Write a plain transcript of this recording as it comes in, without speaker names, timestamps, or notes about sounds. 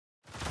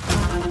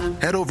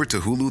Head over to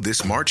Hulu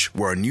this March,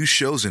 where our new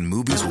shows and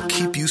movies will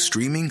keep you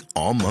streaming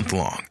all month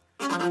long.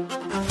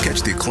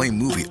 Catch the acclaimed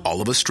movie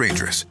All of Us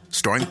Strangers,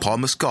 starring Paul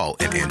Mescal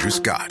and Andrew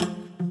Scott.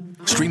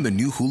 Stream the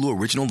new Hulu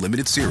original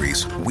limited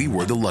series We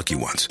Were the Lucky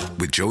Ones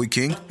with Joey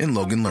King and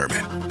Logan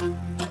Lerman.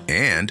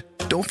 And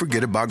don't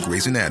forget about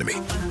Grey's Anatomy.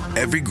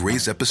 Every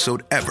Grey's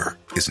episode ever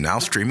is now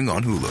streaming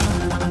on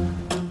Hulu.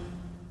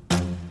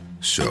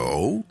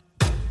 So,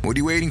 what are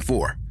you waiting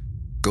for?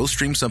 Go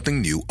stream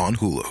something new on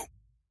Hulu.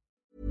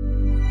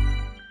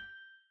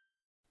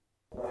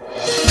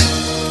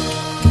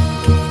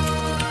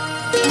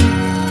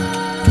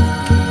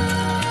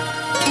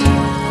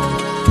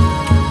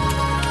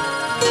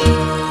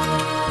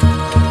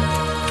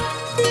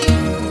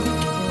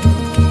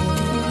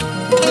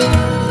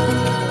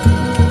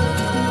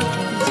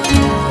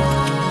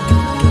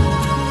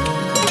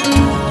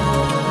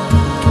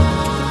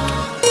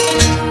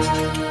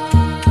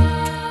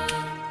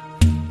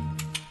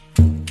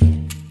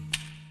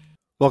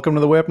 Welcome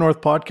to the Way Up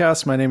North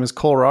podcast. My name is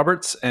Cole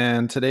Roberts,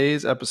 and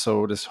today's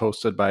episode is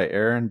hosted by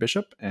Erin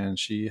Bishop, and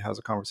she has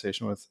a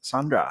conversation with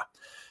Sandra.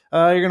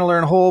 You're going to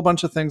learn a whole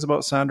bunch of things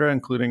about Sandra,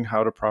 including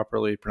how to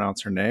properly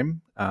pronounce her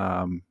name.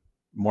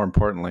 More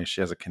importantly,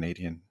 she has a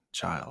Canadian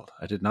child.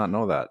 I did not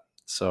know that.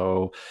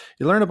 So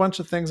you learn a bunch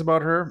of things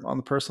about her on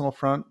the personal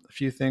front, a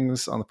few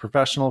things on the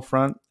professional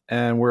front,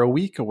 and we're a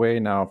week away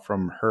now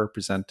from her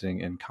presenting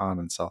in Cannes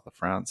in south of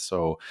France.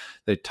 So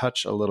they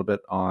touch a little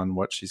bit on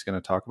what she's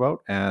going to talk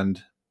about,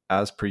 and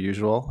as per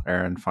usual,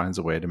 Erin finds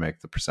a way to make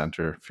the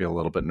presenter feel a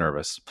little bit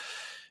nervous.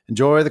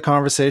 Enjoy the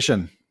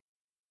conversation.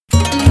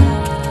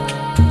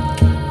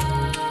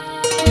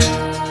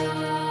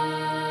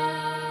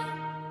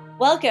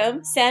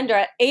 Welcome,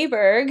 Sandra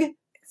Aberg,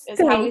 is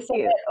how we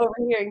say it over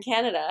here in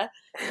Canada.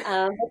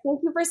 But thank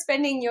you for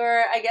spending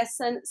your,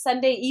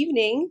 Sunday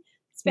evening,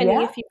 a few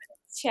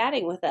minutes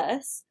chatting with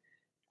us.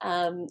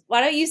 Why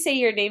don't you say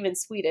your name in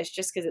Swedish,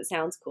 just because it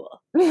sounds cool?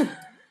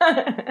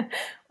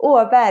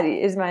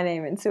 Åberg is my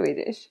name in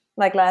Swedish,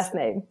 like last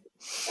name.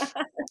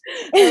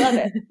 I love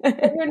it.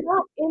 But you're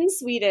not in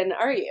Sweden,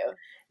 are you?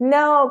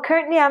 No,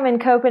 currently I'm in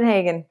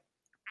Copenhagen.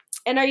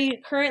 And are you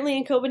currently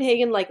in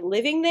Copenhagen, like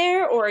living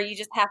there, or you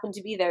just happen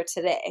to be there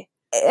today?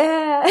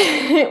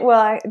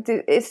 Well,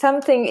 it's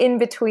something in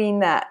between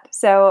that.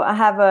 So I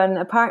have an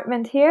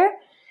apartment here,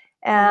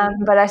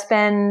 but I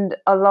spend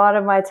a lot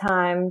of my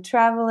time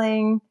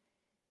traveling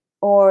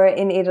or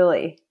in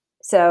Italy.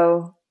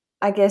 So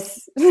I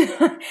guess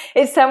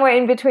it's somewhere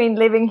in between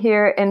living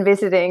here and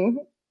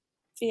visiting.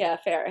 Yeah,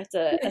 fair. It's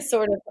a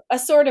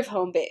sort of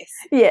home base.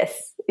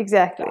 Yes,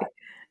 exactly.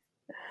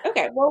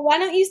 Okay, well, why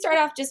don't you start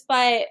off just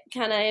by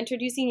kind of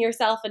introducing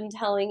yourself and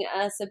telling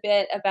us a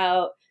bit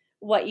about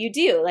what you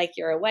do? Like,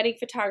 you're a wedding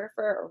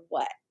photographer or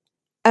what?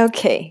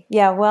 Okay,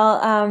 yeah, well,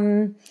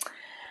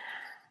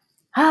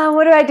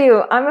 what do I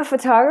do? I'm a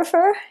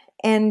photographer,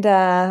 and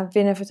I've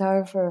been a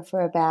photographer for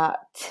about,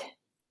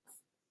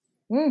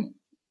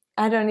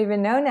 I don't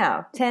even know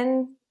now,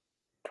 10,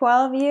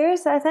 12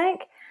 years, I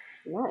think.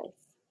 Nice.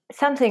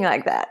 Something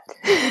like that.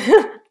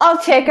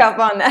 I'll check up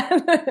on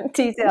that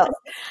details.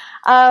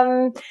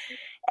 And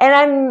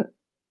I'm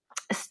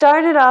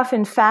started off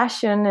in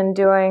fashion and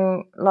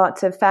doing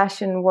lots of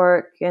fashion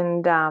work.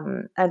 And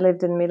I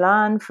lived in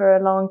Milan for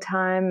a long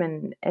time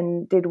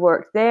and did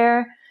work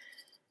there.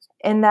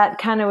 And that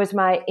kind of was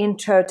my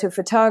intro to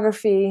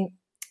photography.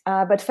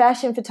 But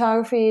fashion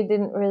photography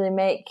didn't really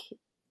make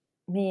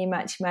me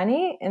much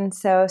money. And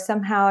so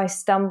somehow I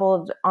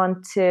stumbled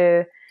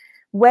onto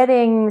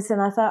weddings,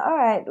 and I thought, all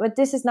right, well,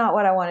 this is not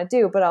what I want to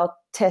do, but I'll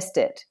test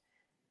it.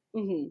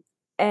 Mm-hmm.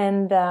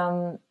 And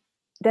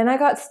then I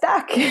got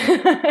stuck.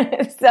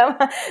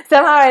 Somehow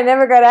I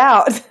never got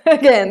out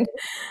again.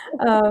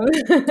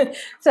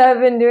 So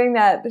I've been doing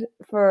that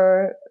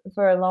for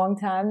a long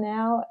time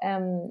now.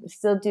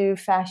 Still do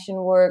fashion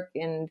work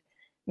and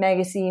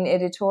magazine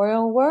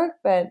editorial work,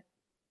 but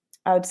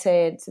I would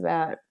say it's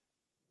a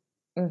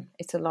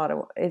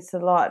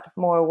lot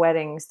more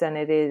weddings than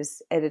it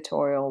is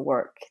editorial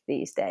work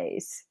these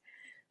days.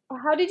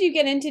 How did you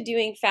get into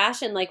doing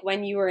fashion, like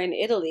when you were in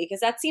Italy?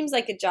 Because that seems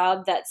like a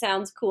job that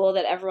sounds cool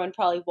that everyone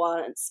probably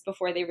wants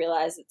before they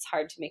realize it's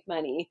hard to make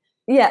money.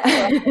 Yeah. So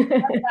how did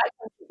that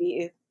come to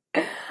be?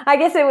 I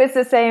guess it was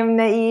the same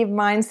naive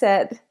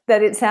mindset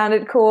that it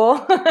sounded cool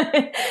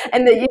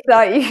and that you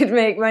thought you could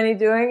make money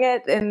doing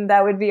it, and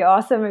that would be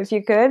awesome if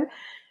you could.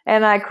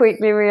 And I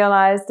quickly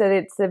realized that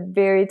it's a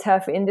very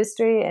tough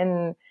industry,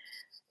 and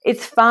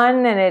it's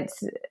fun and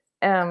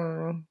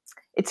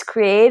it's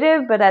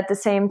creative, but at the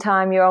same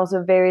time, you're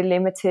also very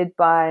limited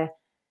by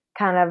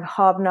kind of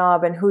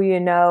hobnob and who you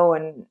know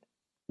and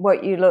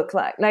what you look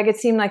like. Like, it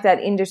seemed like that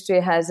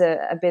industry has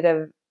a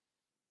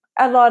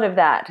lot of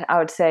that, I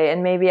would say.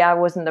 And maybe I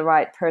wasn't the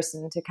right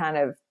person to kind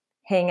of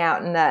hang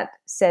out in that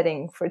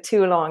setting for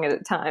too long at a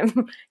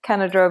time.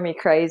 Kind of drove me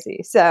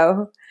crazy.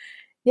 So,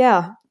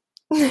 yeah.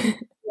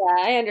 Yeah,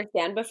 I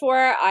understand.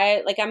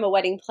 I'm a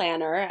wedding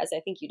planner, as I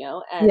think you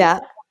know. And yeah.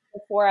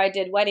 before I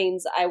did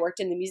weddings, I worked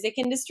in the music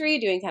industry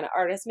doing kind of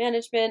artist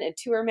management and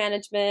tour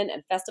management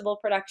and festival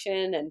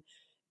production. And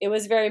it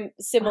was very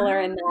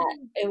similar in that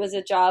it was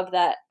a job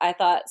that I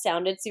thought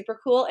sounded super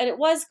cool, and it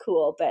was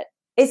cool, but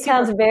it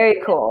sounds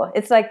very cool.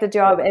 It's like the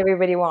job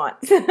everybody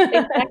wants.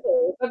 Exactly.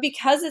 But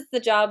because it's the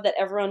job that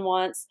everyone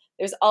wants,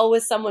 there's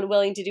always someone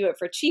willing to do it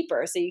for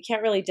cheaper. So you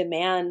can't really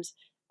demand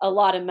a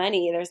lot of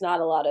money. There's not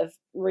a lot of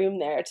room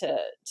there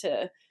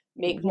to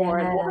make more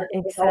and more.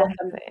 Exactly.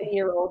 Some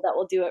 20-year-old that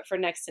will do it for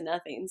next to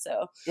nothing.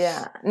 So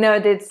yeah, no,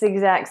 it's the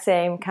exact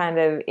same kind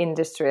of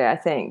industry, I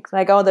think.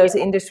 Like all those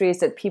industries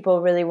that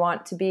people really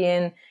want to be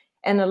in,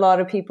 and a lot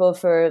of people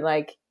for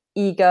like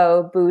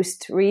ego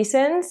boost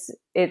reasons,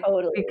 it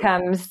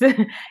becomes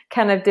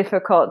kind of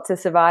difficult to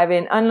survive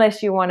in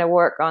unless you want to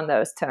work on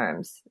those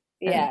terms.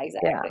 Yeah,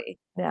 exactly.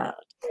 Yeah.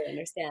 I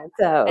understand.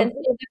 So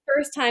the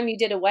first time you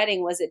did a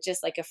wedding, was it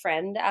just like a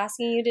friend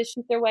asking you to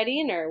shoot their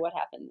wedding, or what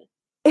happened?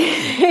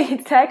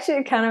 It's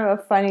actually kind of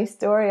a funny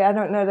story. I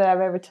don't know that I've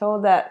ever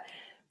told that,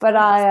 but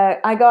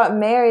I got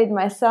married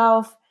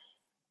myself,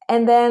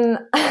 and then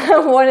I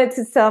wanted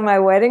to sell my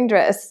wedding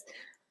dress.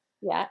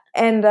 Yeah.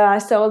 And I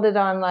sold it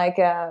on like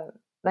a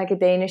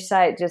Danish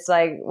site, just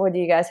like, what do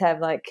you guys have,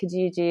 like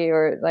Kijiji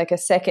or like a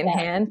second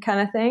hand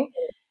kind of thing.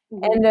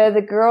 Mm-hmm. And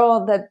the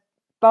girl that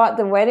bought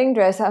the wedding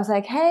dress, I was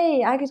like,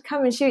 hey, I could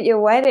come and shoot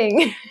your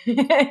wedding.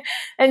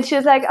 And she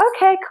was like,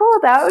 okay, cool,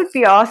 that would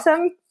be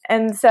awesome.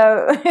 And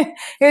so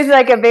it was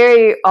like a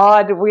very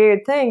odd, weird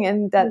thing.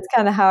 And that's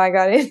kind of how I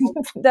got in.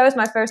 That was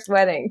my first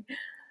wedding.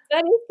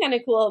 That is kind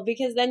of cool,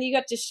 because then you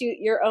got to shoot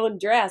your own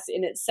dress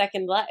in its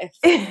second life.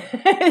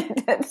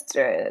 That's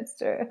true.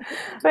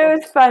 But it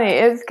was funny.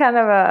 It was kind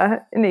of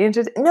an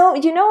interesting. No,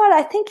 you know what?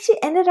 I think she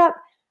ended up.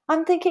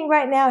 I'm thinking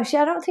right now.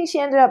 I don't think she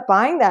ended up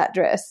buying that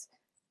dress.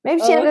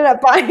 Maybe she ended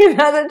up buying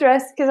another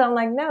dress, because I'm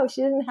like, no,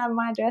 she didn't have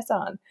my dress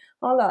on.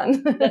 Hold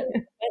on.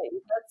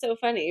 That's so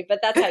funny. But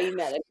that's how you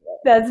met it.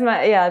 That's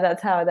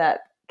how that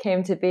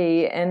came to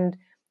be. And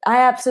I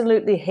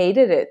absolutely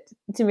hated it,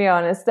 to be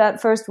honest.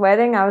 That first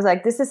wedding, I was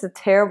like, this is a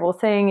terrible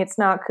thing. It's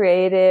not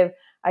creative.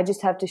 I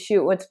just have to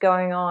shoot what's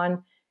going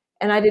on.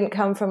 And I didn't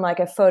come from like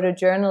a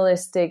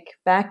photojournalistic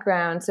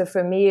background. So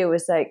for me, it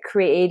was like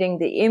creating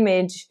the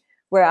image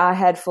where I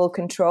had full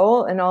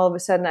control. And all of a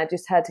sudden, I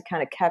just had to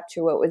kind of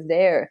capture what was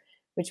there,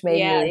 which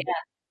made me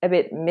a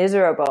bit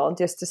miserable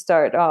just to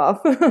start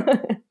off.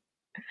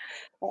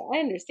 Well, I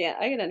understand.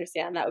 I can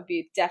understand. That would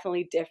be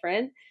definitely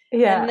different.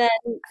 Yeah. And then,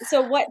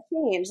 so what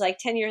changed? Like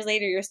 10 years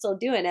later, you're still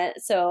doing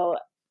it. So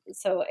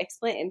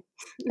explain.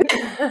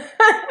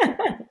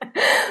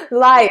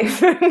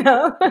 Life.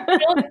 No.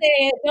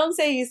 Don't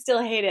say you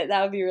still hate it.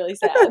 That would be really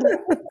sad.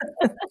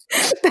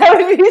 That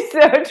would be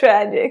so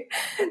tragic.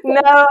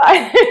 No,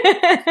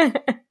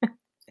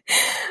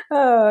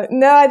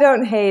 no, I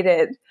don't hate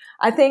it.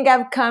 I think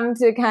I've come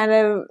to kind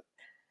of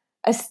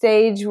a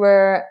stage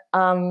where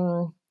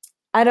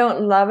I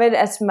don't love it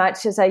as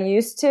much as I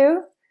used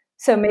to.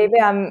 So maybe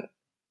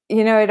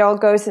it all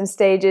goes in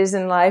stages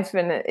in life,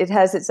 and it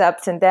has its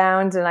ups and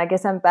downs. And I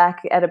guess I'm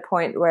back at a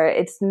point where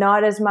it's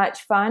not as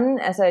much fun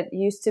as it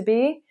used to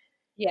be.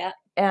 Yeah.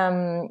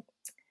 And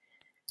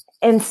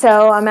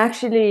so I'm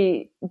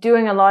actually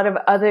doing a lot of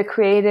other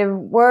creative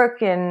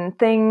work and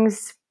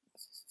things,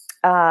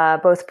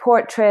 both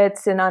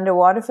portraits and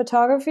underwater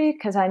photography,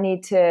 because I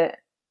need to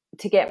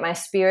get my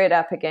spirit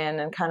up again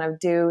and kind of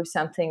do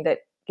something that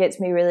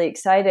gets me really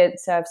excited.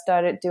 So I've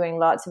started doing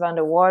lots of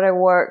underwater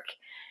work,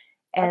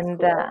 and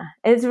cool.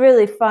 It's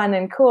really fun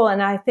and cool.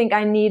 And I think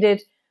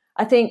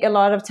a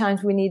lot of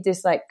times we need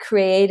this like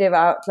creative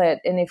outlet.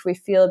 And if we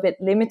feel a bit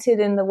limited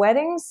in the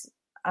weddings,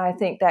 I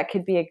think that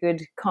could be a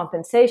good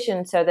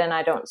compensation. So then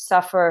I don't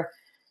suffer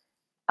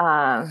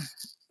my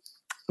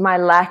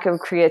lack of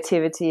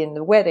creativity in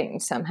the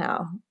wedding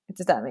somehow.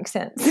 Does that make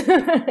sense?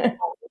 Yeah,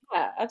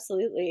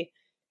 absolutely.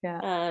 Yeah.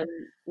 I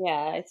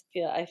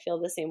feel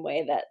the same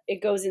way, that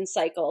it goes in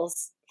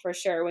cycles for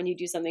sure when you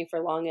do something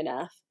for long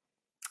enough.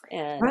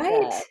 And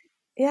right.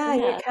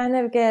 You kind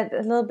of get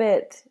a little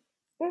bit.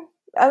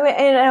 I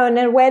mean,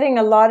 in a wedding,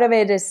 a lot of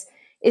it is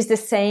the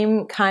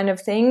same kind of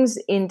things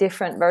in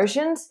different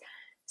versions.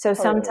 So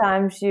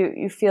sometimes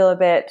you feel a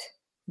bit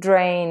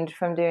drained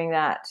from doing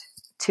that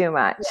too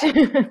much.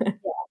 Yeah,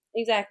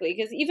 exactly.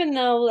 Because even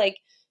though like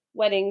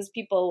weddings,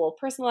 people will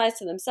personalize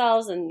to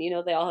themselves, and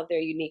they all have their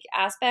unique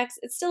aspects,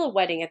 it's still a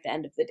wedding at the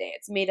end of the day.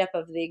 It's made up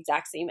of the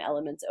exact same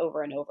elements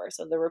over and over.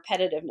 So the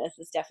repetitiveness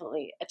is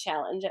definitely a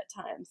challenge at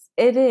times.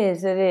 It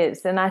is.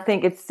 And I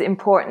think it's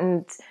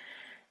important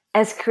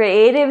as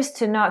creatives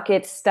to not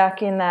get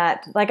stuck in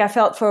that. Like I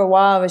felt for a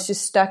while, I was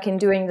just stuck in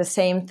doing the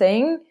same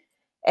thing.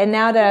 And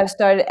now that I've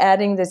started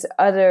adding this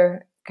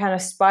other kind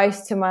of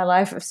spice to my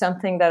life of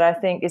something that I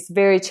think is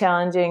very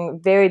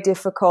challenging, very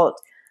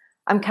difficult,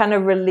 I'm kind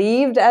of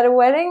relieved at a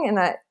wedding, and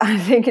I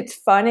think it's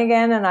fun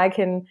again, and I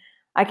can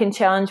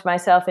challenge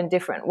myself in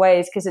different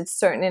ways, because it's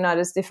certainly not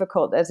as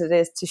difficult as it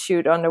is to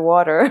shoot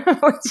underwater,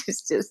 which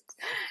is just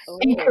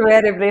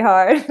incredibly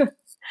hard.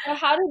 So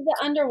how did the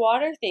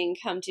underwater thing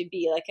come to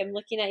be? Like I'm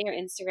looking at your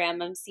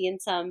Instagram, I'm seeing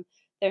some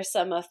there's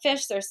some of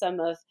fish, there's some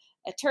of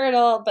a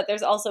turtle, but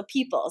there's also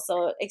people.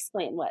 So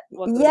explain what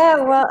goes Yeah,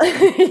 well,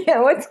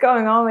 yeah, what's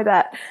going on with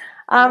that?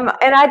 And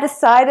I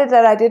decided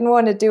that I didn't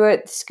want to do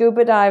it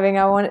scuba diving.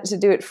 I wanted to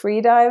do it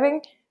free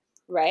diving.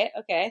 Right.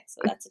 Okay.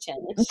 So that's a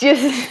challenge.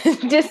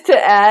 Just to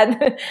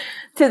add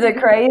to the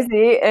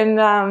crazy. And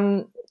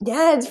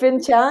yeah, it's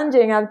been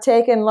challenging. I've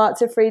taken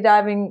lots of free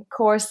diving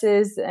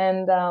courses,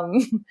 and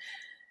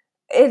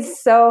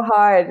it's so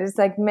hard. It's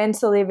like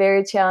mentally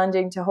very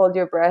challenging to hold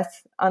your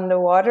breath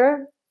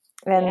underwater.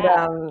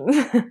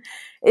 And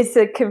it's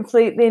a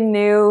completely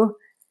new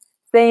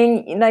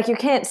thing. Like, you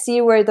can't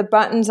see where the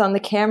buttons on the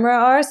camera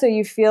are, so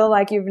you feel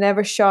like you've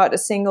never shot a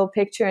single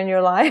picture in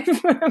your life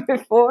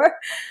before.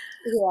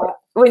 Yeah.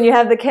 When you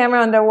have the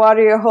camera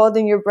underwater, you're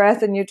holding your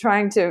breath and you're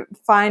trying to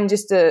find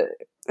just a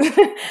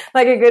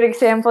like, a good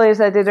example is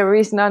I did a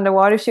recent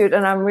underwater shoot,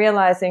 and I'm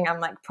realizing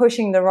I'm like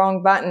pushing the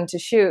wrong button to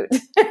shoot.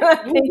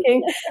 I'm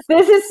thinking,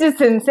 this is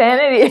just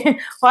insanity.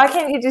 Why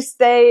can't you just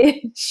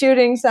stay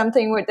shooting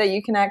something that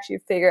you can actually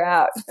figure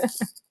out?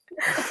 So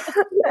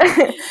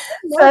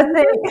I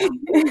think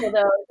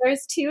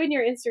there's 2 in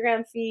your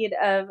Instagram feed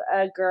of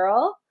a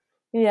girl,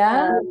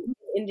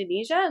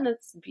 Indonesia, and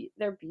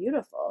they're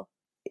beautiful.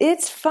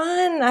 It's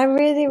fun. I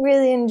really,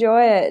 really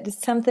enjoy it.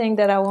 It's something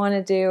that I want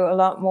to do a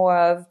lot more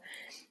of.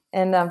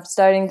 And I'm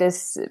starting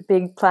this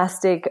big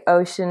plastic free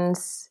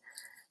oceans,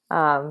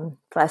 I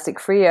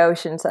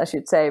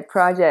should say,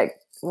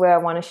 project where I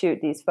want to shoot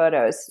these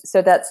photos.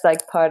 So that's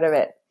like part of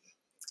it.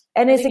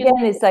 And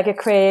it's like a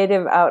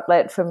creative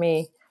outlet for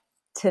me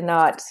to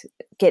not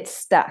get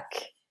stuck.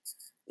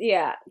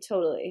 Yeah,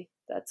 totally.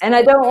 And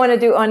I don't want to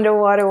do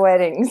underwater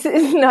weddings.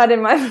 It's not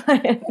in my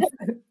plan.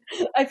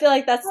 I feel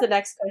like that's the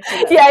next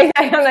question. Yeah,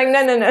 I'm like,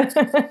 no.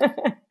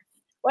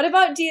 What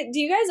about, do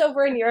you guys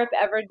over in Europe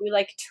ever do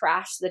like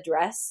trash the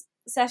dress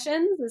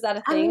sessions? Is that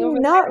a thing over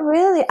there? Not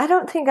really. I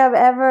don't think I've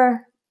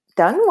ever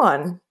done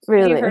one,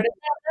 really. Have you heard of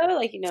that though?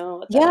 Like,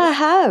 Yeah, I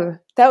have.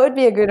 That would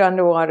be a good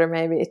underwater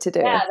maybe to do.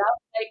 Yeah,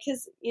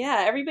 because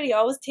everybody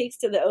always takes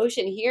to the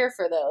ocean here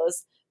for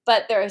those,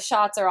 but their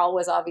shots are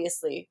always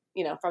obviously,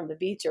 from the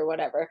beach or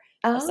whatever.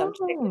 Some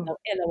chick in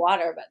the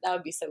water, but that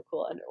would be so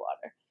cool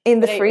underwater. In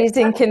the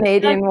freezing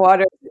Canadian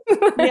water.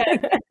 Yeah,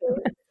 exactly.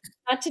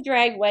 Not to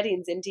drag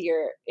weddings into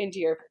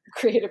your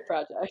creative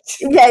project.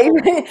 Yeah,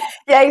 exactly.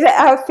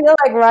 I feel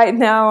like right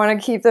now I want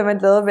to keep them a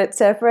little bit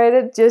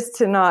separated, just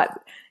to not,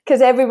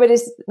 because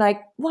everybody's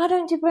like, why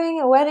don't you bring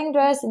a wedding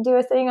dress and do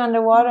a thing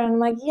underwater? And I'm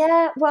like,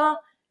 yeah,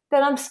 well,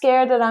 then I'm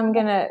scared that I'm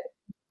gonna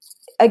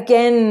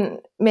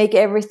again make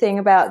everything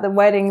about the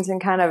weddings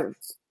and kind of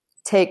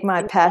take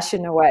my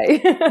passion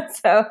away.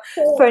 So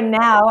for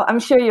now, I'm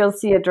sure you'll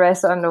see a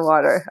dress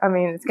underwater. I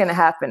mean, it's going to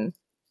happen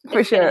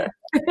for sure.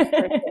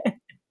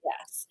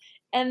 Yes.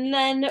 And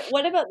then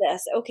what about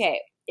this?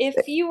 Okay.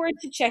 If you were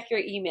to check your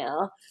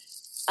email,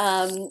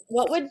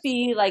 what would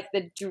be like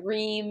the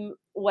dream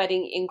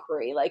wedding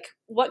inquiry? Like,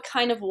 what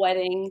kind of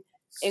wedding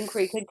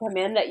inquiry could come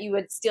in that you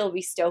would still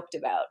be stoked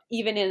about,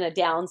 even in a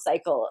down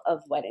cycle of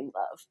wedding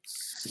love?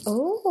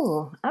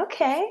 Oh,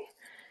 okay.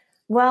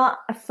 Well,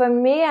 for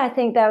me, I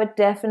think that would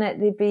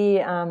definitely be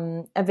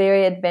a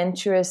very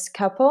adventurous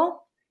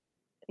couple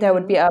that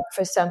would be up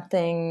for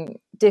something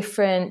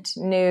different,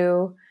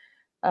 new,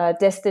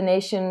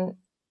 destination,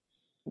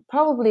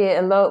 probably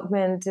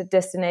elopement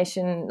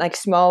destination, like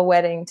small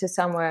wedding to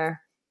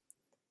somewhere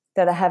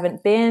that I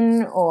haven't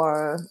been,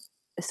 or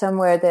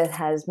somewhere that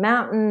has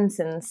mountains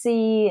and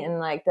sea, and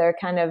like they're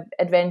kind of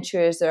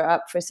adventurers are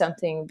up for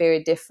something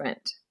very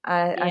different.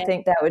 I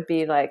think that would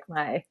be like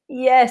my,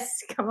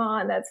 yes, come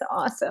on, that's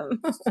awesome.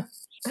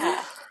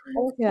 I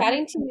was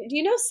chatting to you. Do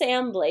you know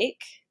Sam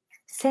Blake?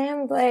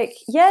 Sam Blake,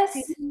 yes.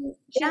 She's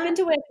been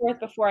to Whitworth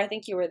before. I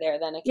think you were there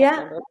then. I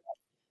can't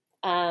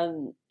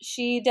remember.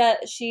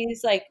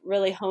 She's like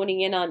really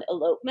honing in on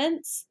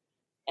elopements.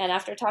 And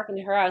after talking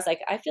to her, I was like,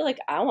 I feel like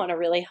I want to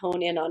really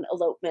hone in on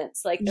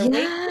elopements. Like,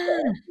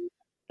 the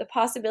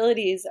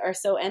possibilities are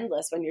so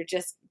endless when you're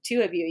just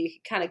 2 of you. You can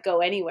kind of go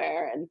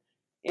anywhere, and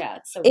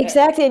it's so good.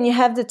 Exactly. And you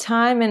have the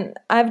time. And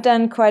I've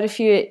done quite a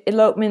few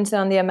elopements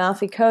on the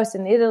Amalfi Coast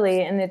in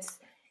Italy, and it's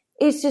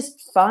just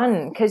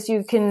fun because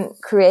you can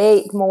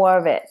create more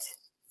of it.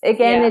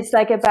 Again, it's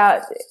like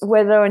about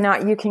whether or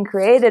not you can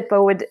create it,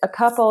 but with a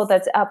couple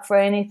that's up for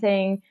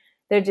anything,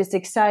 they're just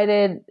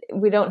excited.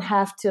 We don't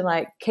have to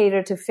like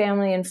cater to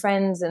family and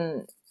friends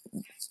and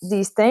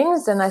these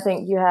things. And I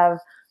think you have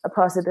a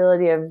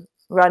possibility of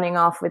running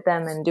off with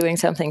them and doing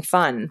something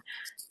fun.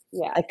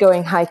 Yeah. Like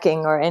going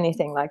hiking or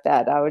anything like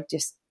that. I would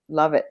just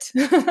love it.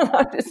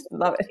 I just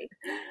love it.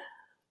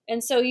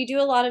 And so you do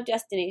a lot of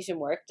destination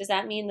work. Does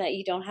that mean that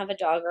you don't have a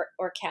dog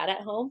or cat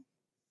at home?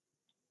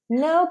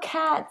 No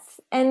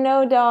cats and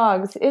no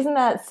dogs. Isn't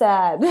that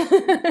sad?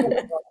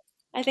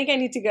 I think I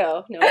need to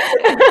go. No.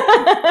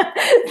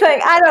 It's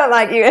like, I don't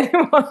like you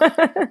anymore.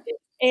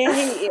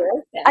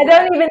 I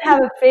don't even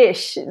have a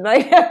fish.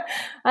 Like,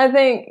 I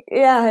think,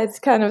 it's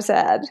kind of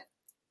sad.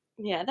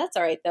 Yeah, that's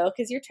all right though,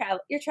 because you're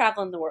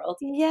traveling the world.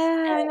 Yeah,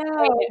 I know.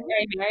 Are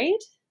you married?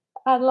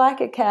 I'd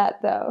like a cat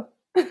though.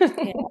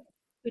 Yeah.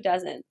 Who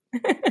doesn't?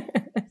 So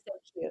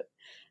cute.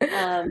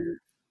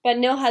 But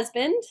no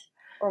husband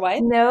or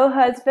wife? No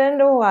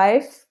husband or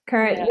wife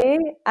currently.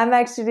 Yeah. I'm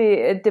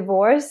actually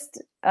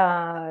divorced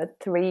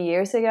 3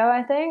 years ago,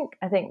 I think.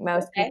 I think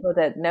most people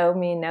that know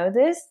me know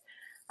this,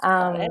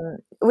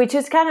 which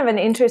is kind of an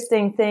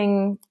interesting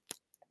thing,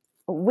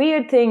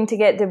 weird thing to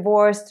get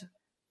divorced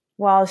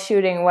while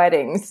shooting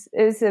weddings.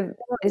 Is a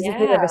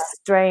bit of a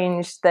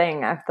strange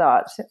thing, I've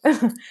thought.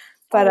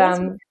 But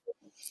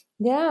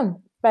yeah,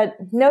 but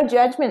no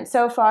judgment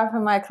so far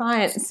from my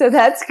clients, so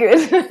that's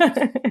good.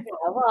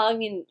 Well, I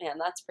mean, man,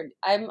 that's pretty.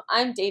 I'm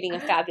dating a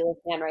fabulous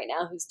man right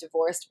now who's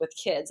divorced with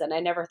kids, and I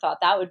never thought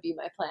that would be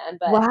my plan.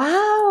 But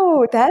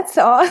wow, that's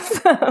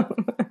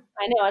awesome.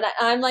 I know, and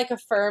I'm like a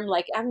firm,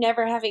 like I'm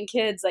never having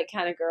kids, like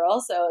kind of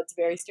girl. So it's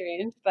very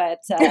strange, but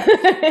I like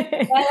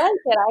it. I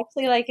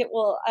actually like it.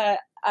 Well,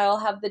 I'll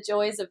have the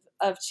joys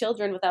of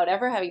children without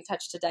ever having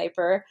touched a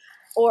diaper.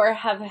 Or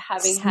having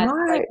had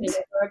like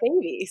a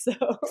baby, so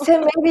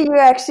maybe you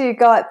actually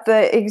got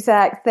the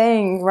exact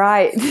thing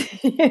right,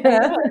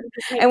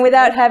 and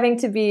without having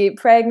to be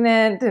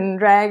pregnant and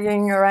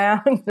dragging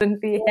around and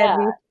be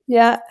heavy.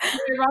 Yeah.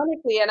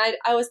 Ironically, and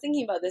I was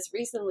thinking about this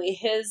recently.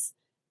 His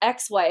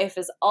ex-wife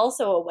is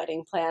also a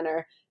wedding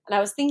planner, and I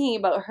was thinking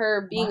about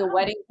her being a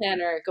wedding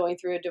planner going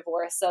through a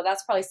divorce. So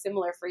that's probably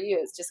similar for you.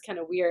 It's just kind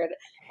of weird.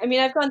 I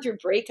mean, I've gone through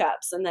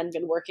breakups and then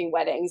been working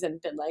weddings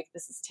and been like,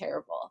 this is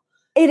terrible.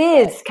 It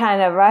is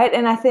kind of, right?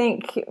 And I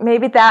think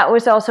maybe that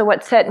was also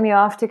what set me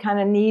off to kind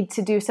of need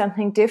to do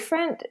something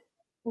different.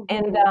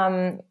 Mm-hmm.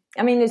 And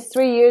I mean, it's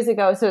 3 years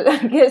ago, so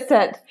I guess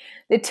that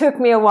it took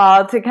me a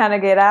while to kind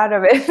of get out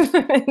of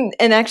it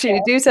and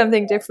actually do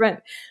something different.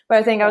 But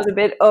I think I was a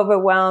bit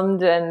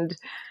overwhelmed, and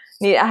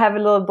I have a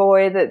little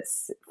boy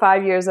that's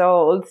 5 years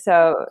old,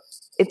 so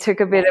it took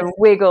a bit of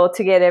wiggle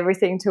to get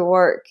everything to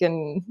work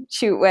and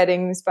shoot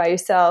weddings by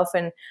yourself.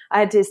 And I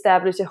had to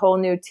establish a whole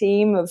new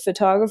team of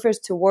photographers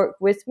to work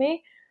with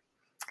me.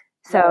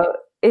 So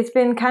it's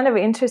been kind of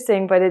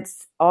interesting, but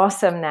it's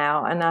awesome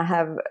now. And I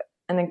have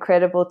an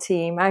incredible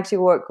team. I actually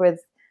work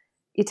with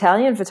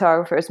Italian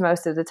photographers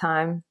most of the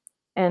time.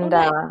 And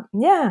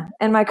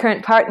and my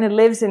current partner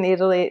lives in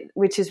Italy,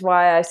 which is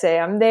why I say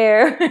I'm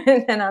there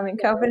and I'm in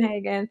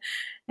Copenhagen.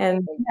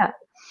 And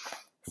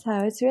so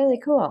it's really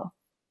cool.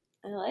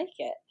 I like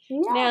it.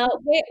 Yeah. Now,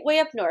 way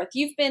up north.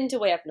 You've been to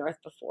way up north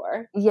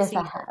before. Yes,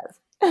 I have.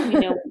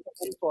 You know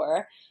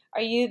before.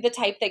 Are you the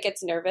type that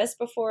gets nervous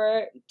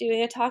before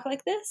doing a talk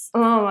like this?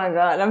 Oh my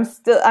God,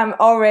 I'm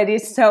already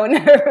so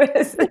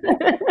nervous.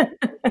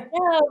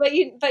 No, but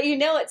you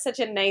know it's such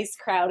a nice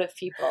crowd of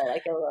people.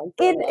 Like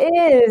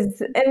it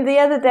is. And the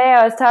other day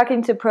I was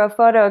talking to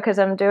Profoto because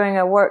I'm doing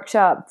a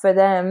workshop for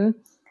them.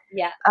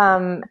 Yeah.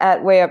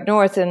 At Way Up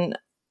North, and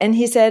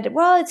he said,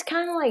 well, it's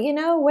kind of like,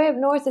 Way Up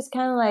North is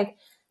kind of like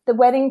the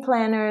wedding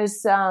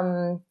planner's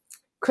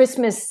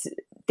Christmas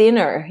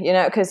dinner,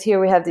 because here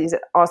we have these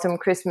awesome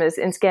Christmas.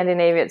 In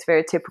Scandinavia, it's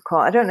very typical.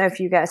 I don't know if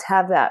you guys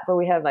have that, but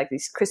we have like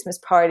these Christmas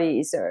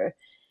parties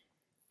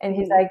and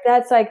he's like,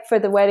 that's like for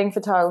the wedding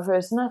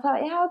photographers. And I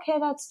thought, yeah, okay,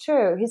 that's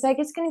true. He's like,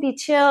 it's going to be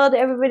chilled.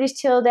 Everybody's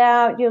chilled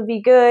out. You'll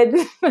be good.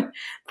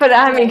 But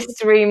I'm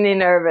extremely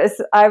nervous.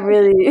 I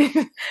really,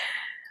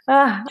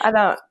 I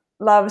don't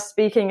love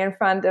speaking in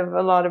front of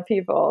a lot of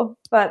people,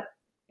 but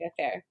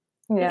fair.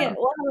 Yeah,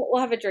 we'll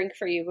have a drink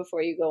for you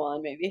before you go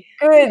on, maybe.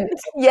 Good.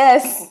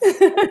 Yes.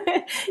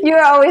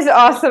 You're always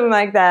awesome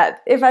like that.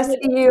 If I see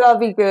you, I'll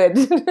be good.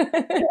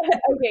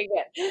 Okay,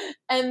 good.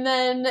 And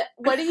then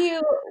what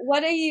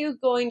are you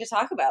going to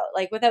talk about,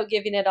 like without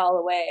giving it all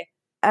away?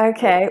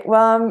 Okay.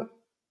 Well,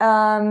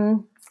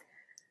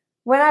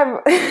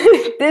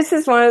 this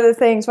is one of the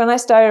things when I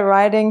started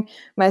writing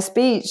my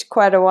speech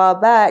quite a while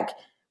back,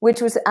 which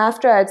was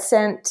after I'd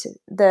sent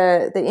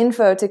the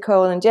info to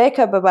Cole and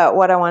Jacob about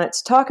what I wanted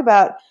to talk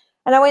about.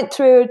 And I went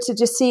through to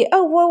just see,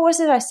 what was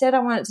it I said I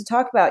wanted to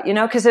talk about,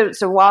 because it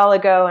was a while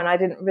ago and I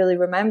didn't really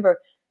remember.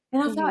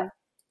 And I thought,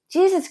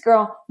 Jesus,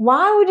 girl,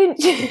 why wouldn't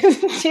you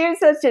choose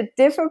such a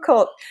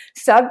difficult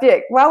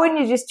subject? Why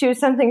wouldn't you just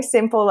choose something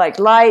simple like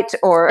light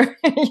or,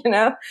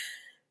 So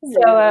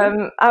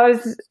I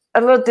was a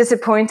little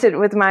disappointed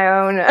with my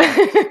own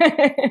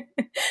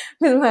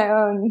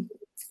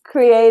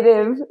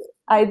creative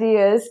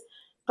ideas,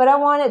 but I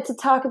wanted to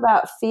talk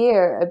about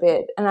fear a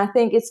bit. And I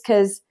think it's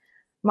because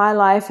my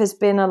life has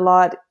been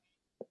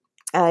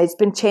it's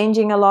been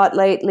changing a lot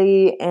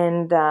lately.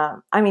 And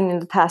in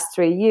the past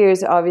 3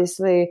 years,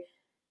 obviously,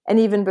 and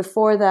even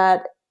before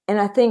that. And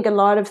I think a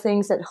lot of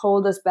things that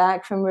hold us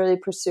back from really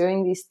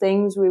pursuing these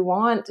things we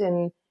want.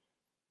 And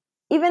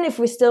even if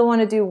we still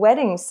want to do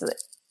weddings,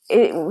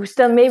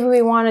 maybe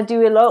we want to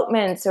do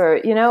elopements or,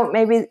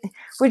 maybe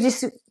we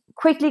just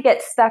quickly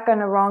get stuck on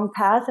a wrong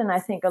path. And I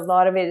think a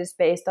lot of it is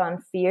based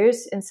on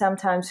fears, and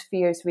sometimes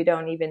fears we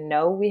don't even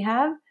know we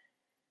have.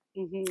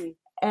 Mm-hmm.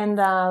 And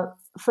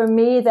for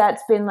me,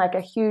 that's been like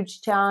a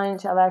huge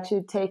challenge. I've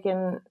actually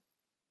taken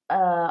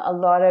a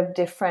lot of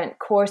different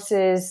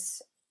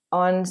courses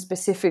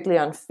specifically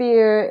on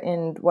fear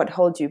and what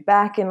holds you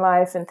back in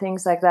life and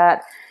things like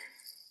that.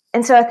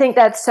 And so I think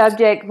that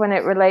subject, when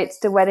it relates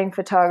to wedding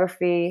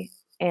photography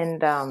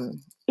and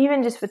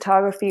even just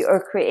photography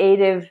or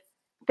creative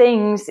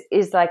things,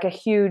 is like a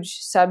huge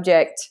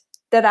subject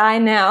that I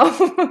now,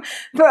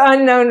 for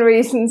unknown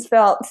reasons,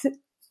 felt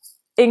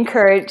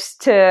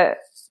encouraged to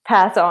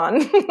pass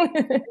on.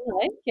 I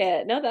like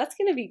it. No, that's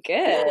going to be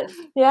good.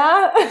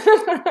 Yeah.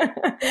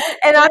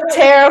 And I'm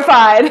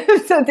terrified.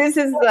 So this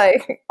is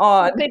like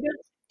odd.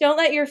 Don't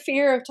let your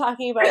fear of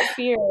talking about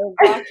fear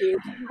block you.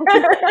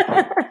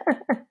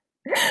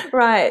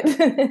 Right.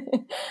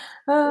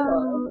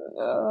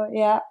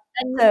 Yeah.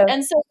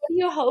 And so what do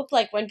you hope,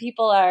 like, when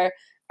people are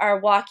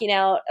walking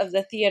out of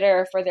the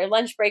theater for their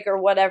lunch break or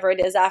whatever it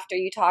is after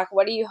you talk,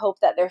 what do you hope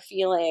that they're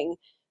feeling,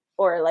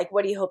 or like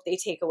what do you hope they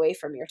take away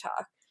from your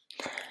talk?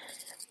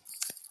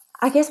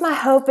 I guess my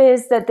hope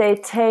is that they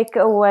take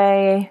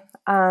away,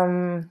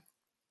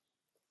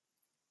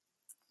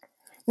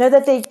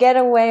 that they get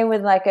away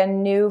with like a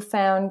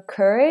newfound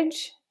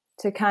courage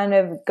to kind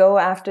of go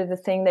after the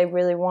thing they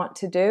really want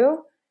to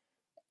do.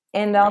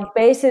 And I'll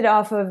base it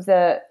off of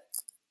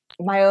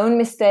my own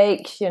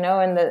mistakes, and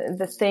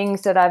the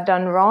things that I've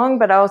done wrong,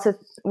 but I also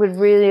would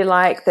really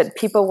like that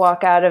people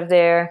walk out of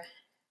there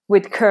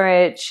with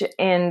courage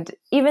and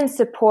even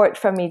support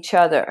from each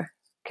other.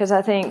 Because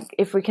I think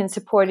if we can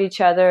support each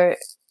other,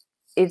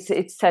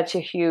 it's such a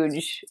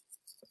huge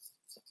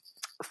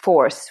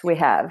force we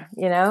have,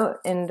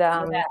 and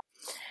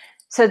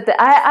so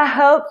I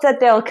hope that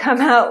they'll come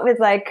out with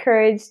like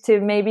courage to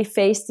maybe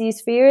face these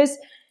fears,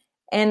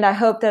 and I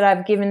hope that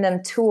I've given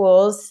them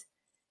tools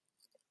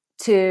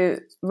to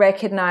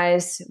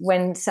recognize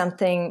when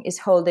something is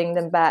holding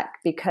them back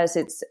because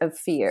it's of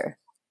fear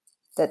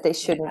that they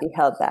shouldn't be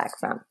held back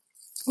from.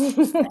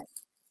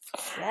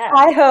 Yeah.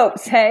 I hope,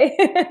 say.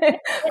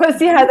 We'll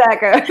see how that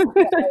goes. I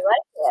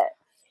like it.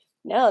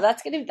 No,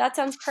 that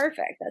sounds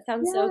perfect. That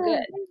sounds so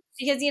good.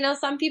 Because,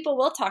 some people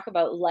will talk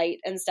about light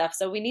and stuff.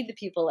 So we need the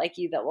people like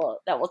you that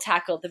will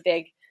tackle the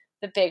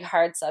big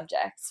hard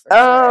subjects.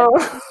 Sure.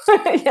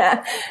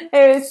 Yeah.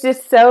 It was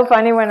just so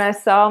funny when I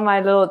saw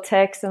my little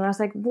text and I was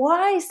like,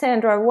 why,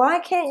 Sandra? Why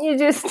can't you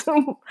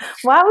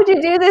why would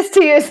you do this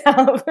to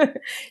yourself?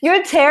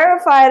 You're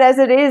terrified as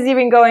it is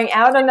even going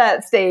out on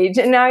that stage.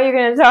 And now you're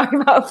going to talk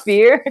about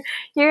fear.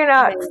 You're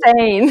not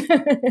sane.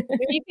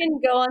 You can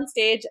go on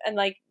stage and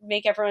like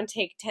make everyone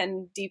take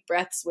 10 deep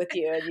breaths with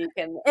you, and you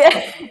can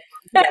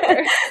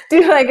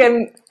do like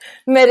a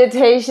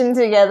meditation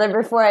together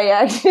before I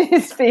actually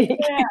speak.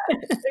 Yeah,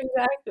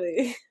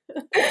 exactly.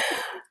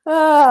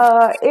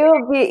 It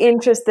will be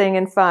interesting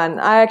and fun.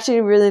 I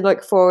actually really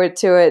look forward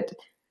to it.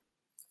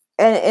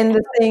 And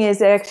the thing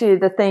is, actually,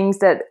 the things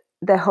that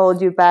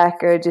hold you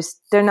back are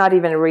they're not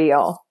even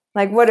real.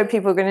 Like, what are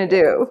people going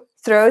to do?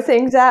 Throw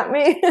things at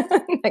me?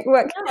 Like,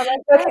 what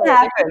can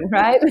happen,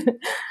 right? They're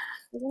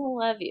going to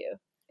love you.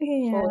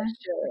 Yeah. For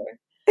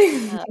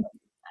sure.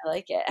 I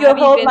like it. You'll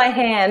hold my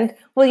hand.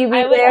 Will you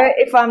be there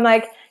if I'm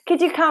like,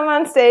 could you come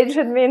on stage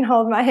with me and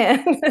hold my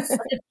hand? I'll just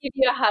give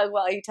you a hug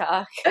while you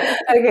talk.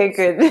 Okay,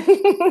 good. I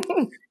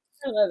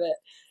love it.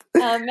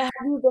 Have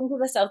you been to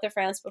the south of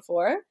France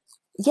before?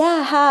 Yeah,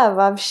 I have.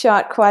 I've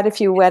shot quite a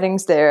few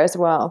weddings there as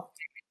well.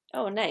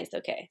 Oh, nice.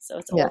 Okay. So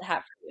it's old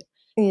hat for you.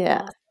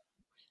 Yeah.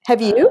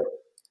 Have you?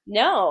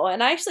 No.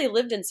 And I actually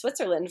lived in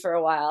Switzerland for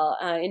a while,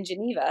 in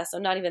Geneva. So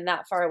not even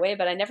that far away,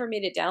 but I never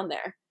made it down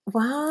there.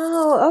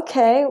 Wow.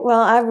 Okay. Well,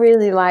 I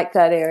really like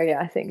that area.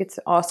 I think it's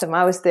awesome.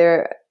 I was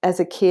there as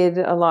a kid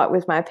a lot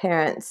with my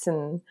parents,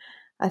 and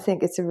I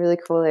think it's a really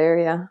cool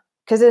area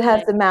because it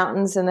has the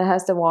mountains and it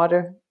has the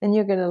water, and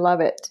you're going to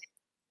love it.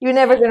 You're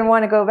never going to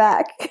want to go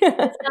back.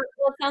 It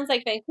sounds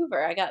like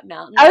Vancouver. I got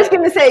mountains. I was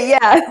going to say,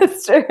 yeah,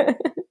 that's true.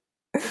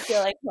 I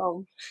feel like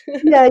home.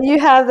 Yeah, you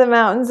have the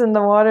mountains and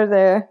the water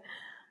there.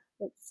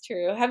 That's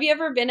true. Have you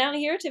ever been out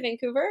here to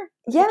Vancouver?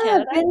 Yeah,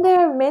 I've been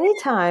there many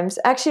times.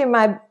 Actually,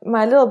 my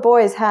little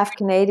boy is half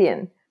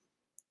Canadian.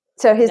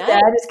 So his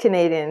dad is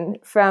Canadian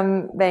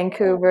from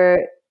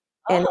Vancouver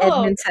and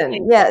Edmonton. Okay.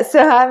 Yeah,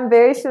 so I'm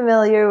very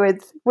familiar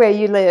with where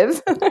you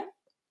live.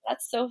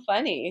 That's so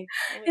funny.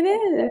 It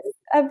is.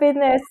 I've been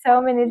there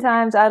so many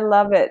times. I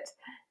love it.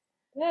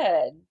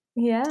 Good.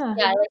 Yeah.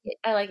 Yeah,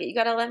 I like it. You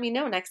got to let me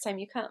know next time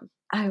you come.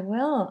 I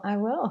will.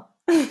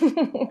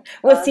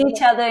 We'll see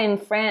each other in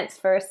France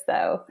first,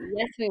 though.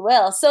 Yes, we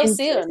will. So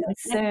soon.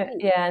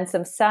 Yeah, and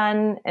some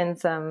sun and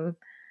some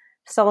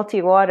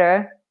salty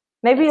water.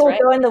 Maybe you'll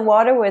go in the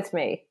water with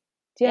me.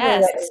 Do you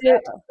have a wetsuit?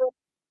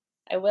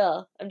 I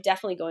will. I'm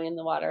definitely going in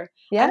the water.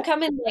 Yeah? I'm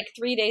coming like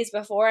 3 days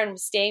before and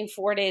staying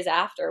 4 days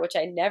after, which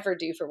I never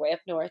do for Way Up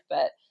North,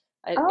 but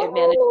it managed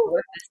to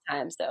work this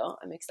time, so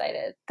I'm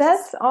excited.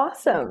 That's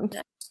awesome.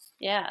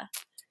 Yeah.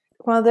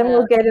 Well, then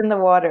we'll get in the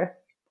water.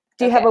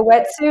 Do you have a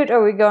wetsuit, or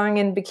are we going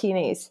in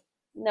bikinis?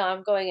 No,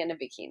 I'm going in a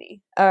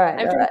bikini. All right.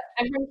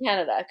 I'm from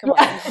Canada. Come on.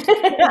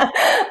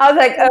 I was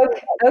like,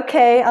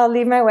 okay, I'll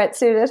leave my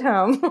wetsuit at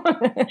home.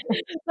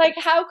 Like,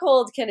 how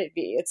cold can it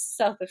be? It's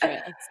south of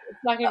France. It's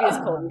not going to be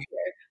as cold as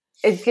here.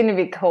 It's going to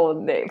be cold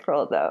in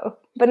April, though.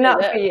 but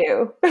not for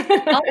you.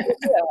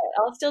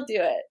 I'll still do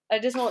it. I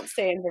just won't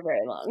stay in for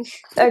very long.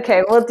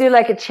 Okay, we'll do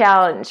like a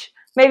challenge.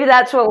 Maybe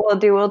that's what we'll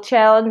do. We'll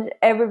challenge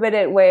everybody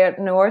at Way Up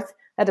North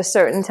at a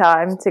certain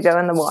time to go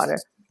in the water.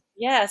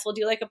 Yes, we'll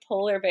do like a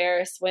polar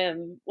bear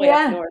swim way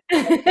up north.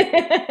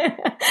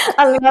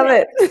 I love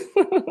it.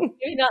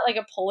 Maybe not like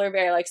a polar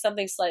bear, like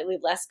something slightly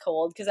less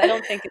cold, because I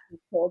don't think it's as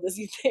cold as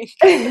you think.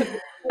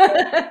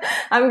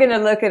 I'm going to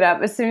look it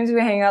up. As soon as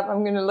we hang up,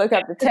 I'm going to look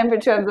up the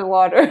temperature of the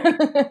water.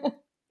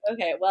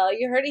 Okay, well,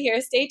 you heard it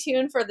here. Stay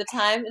tuned for the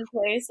time and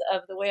place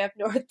of the Way Up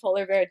North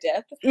polar bear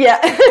dip. Yeah.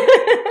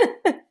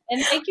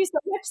 And thank you so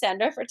much,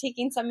 Sandra, for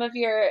taking some of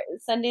your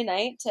Sunday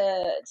night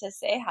to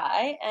say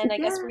hi. And I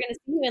guess we're going to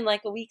see you in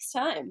like a week's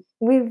time.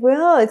 We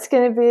will. It's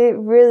going to be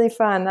really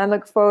fun. I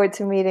look forward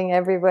to meeting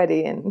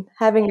everybody and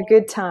having a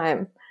good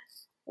time.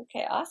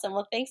 Okay, awesome.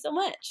 Well, thanks so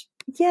much.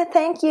 Yeah,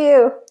 thank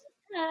you.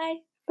 Bye.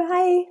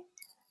 Bye.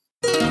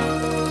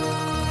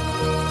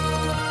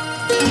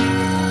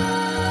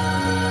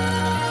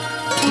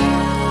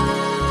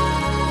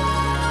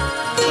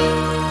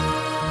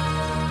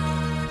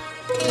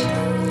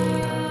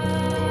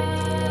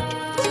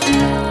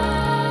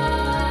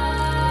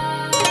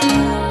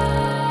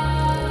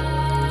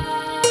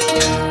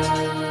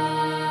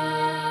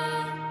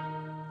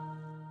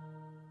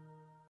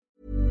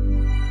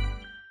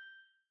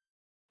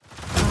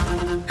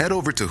 Head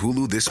over to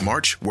Hulu this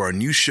March, where our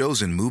new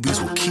shows and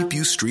movies will keep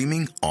you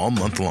streaming all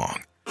month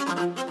long.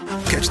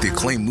 Catch the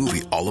acclaimed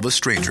movie All of Us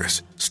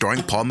Strangers,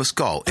 starring Paul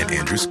Mescal and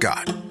Andrew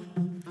Scott.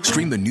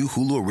 Stream the new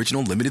Hulu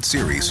original limited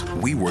series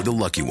We Were the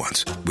Lucky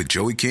Ones with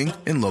Joey King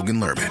and Logan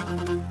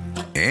Lerman.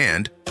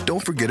 And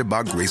don't forget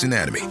about Grey's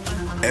Anatomy.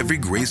 Every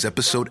Grey's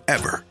episode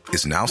ever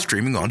is now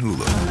streaming on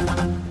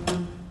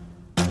Hulu.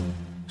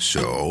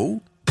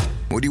 So,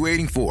 what are you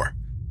waiting for?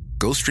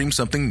 Go stream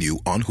something new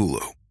on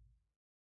Hulu.